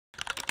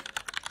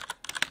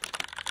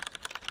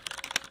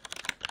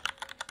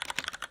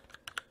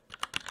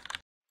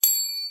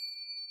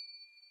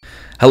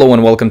Hello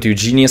and welcome to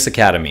Genius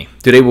Academy.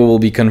 Today we will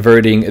be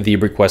converting the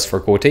request for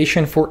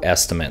quotation for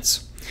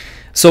estimates.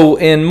 So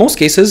in most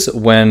cases,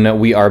 when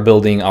we are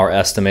building our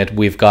estimate,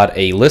 we've got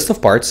a list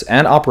of parts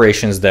and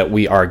operations that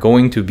we are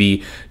going to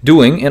be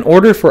doing in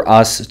order for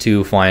us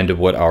to find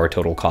what our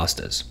total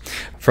cost is.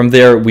 From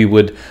there, we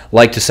would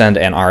like to send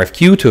an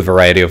RFQ to a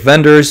variety of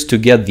vendors to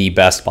get the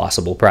best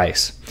possible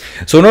price.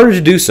 So in order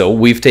to do so,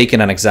 we've taken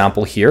an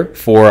example here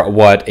for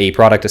what a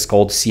product is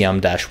called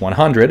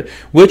CM-100,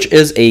 which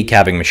is a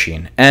cabbing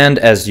machine. And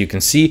as you can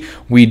see,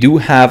 we do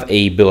have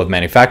a bill of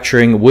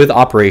manufacturing with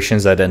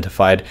operations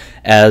identified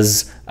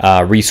as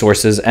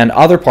resources and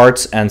other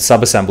parts and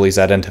sub-assemblies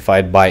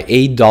identified by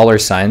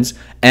 $8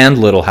 and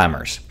little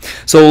hammers.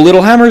 So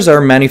little hammers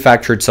are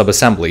manufactured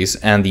sub-assemblies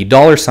and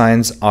the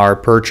 $signs are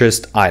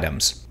purchased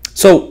items.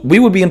 So we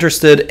would be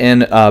interested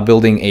in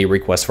building a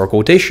request for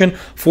quotation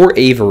for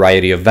a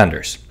variety of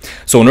vendors.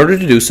 So in order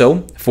to do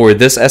so, for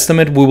this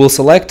estimate, we will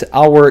select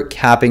our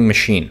capping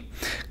machine.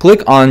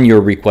 Click on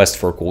your request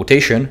for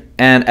quotation,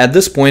 and at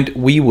this point,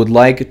 we would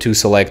like to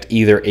select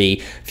either a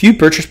few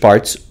purchase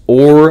parts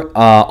or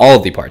all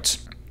of the parts.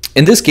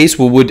 In this case,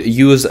 we would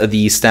use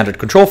the standard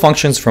control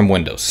functions from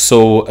Windows.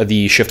 So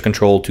the shift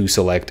control to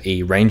select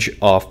a range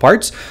of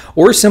parts,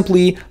 or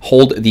simply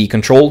hold the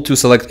control to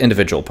select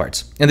individual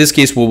parts. In this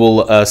case, we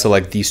will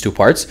select these two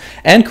parts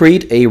and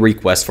create a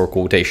request for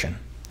quotation.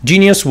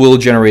 Genius will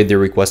generate the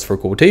request for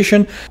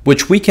quotation,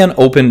 which we can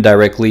open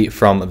directly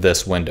from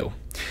this window.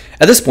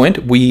 At this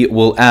point, we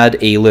will add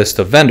a list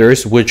of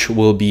vendors which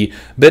will be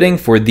bidding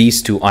for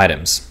these two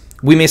items.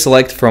 We may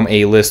select from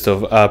a list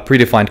of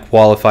predefined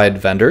qualified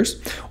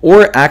vendors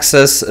or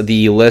access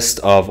the list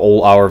of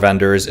all our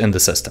vendors in the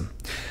system.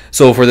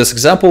 So for this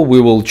example, we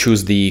will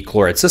choose the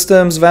chloride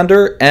systems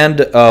vendor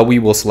and we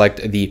will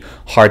select the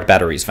hard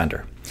batteries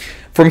vendor.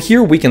 From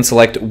here, we can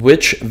select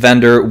which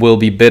vendor will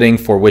be bidding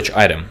for which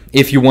item.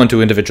 If you want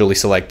to individually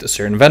select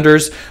certain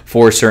vendors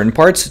for certain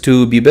parts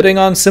to be bidding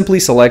on, simply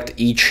select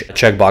each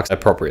checkbox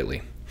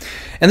appropriately.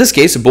 In this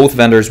case, both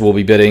vendors will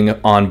be bidding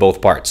on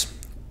both parts.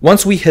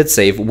 Once we hit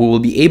save, we will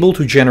be able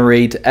to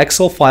generate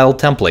Excel file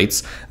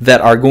templates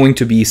that are going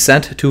to be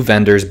sent to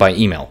vendors by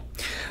email.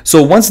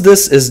 So once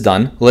this is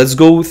done, let's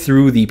go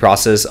through the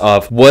process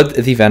of what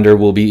the vendor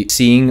will be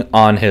seeing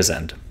on his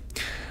end.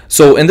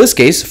 So in this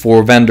case,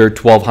 for vendor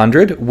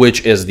 1200,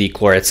 which is the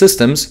chloride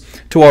systems,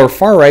 to our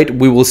far right,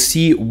 we will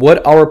see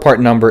what our part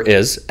number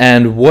is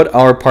and what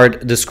our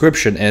part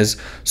description is,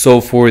 so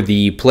for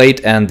the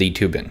plate and the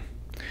tubing.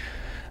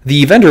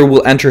 The vendor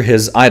will enter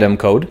his item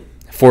code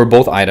for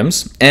both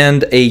items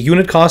and a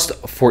unit cost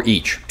for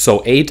each,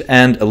 so 8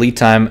 and a lead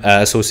time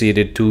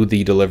associated to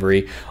the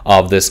delivery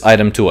of this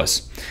item to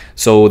us.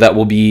 So that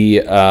will be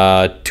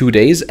 2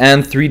 days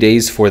and 3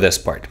 days for this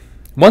part.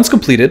 Once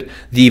completed,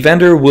 the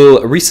vendor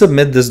will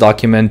resubmit this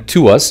document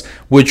to us,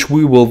 which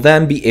we will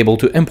then be able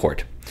to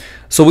import.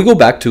 So we go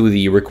back to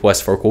the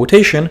request for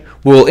quotation,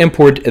 we'll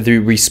import the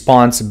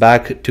response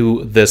back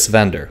to this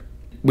vendor.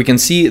 We can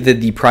see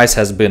that the price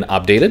has been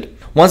updated.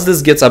 Once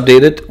this gets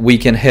updated, we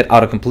can hit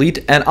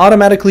Autocomplete and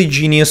automatically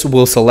Genius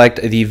will select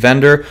the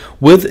vendor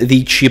with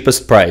the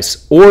cheapest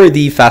price or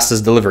the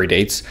fastest delivery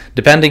dates,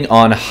 depending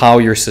on how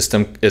your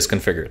system is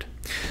configured.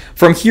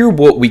 From here,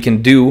 what we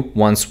can do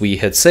once we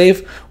hit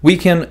save, we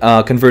can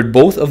convert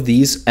both of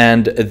these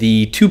and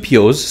the two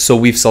POs. So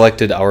we've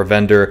selected our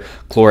vendor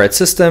chloride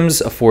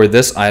systems for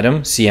this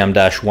item,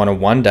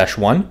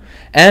 CM-101-1,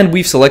 and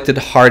we've selected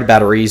hard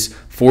batteries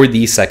for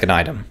the second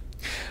item.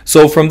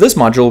 So from this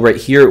module right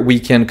here, we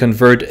can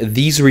convert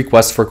these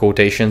requests for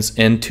quotations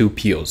into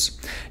POs.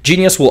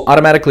 Genius will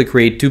automatically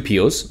create two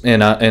POs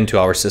into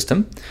our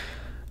system.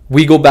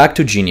 We go back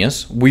to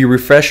Genius, we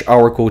refresh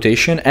our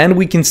quotation, and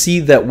we can see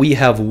that we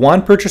have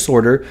one purchase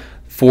order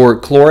for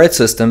chloride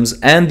systems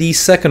and the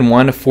second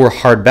one for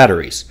hard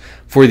batteries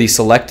for the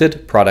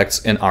selected products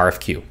in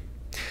RFQ.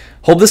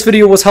 Hope this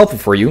video was helpful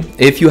for you.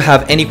 If you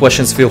have any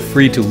questions, feel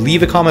free to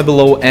leave a comment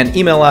below and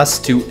email us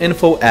to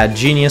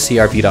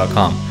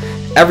info@geniuserp.com.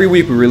 Every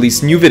week we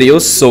release new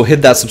videos, so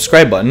hit that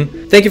subscribe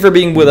button. Thank you for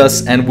being with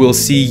us, and we'll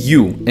see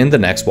you in the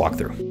next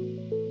walkthrough.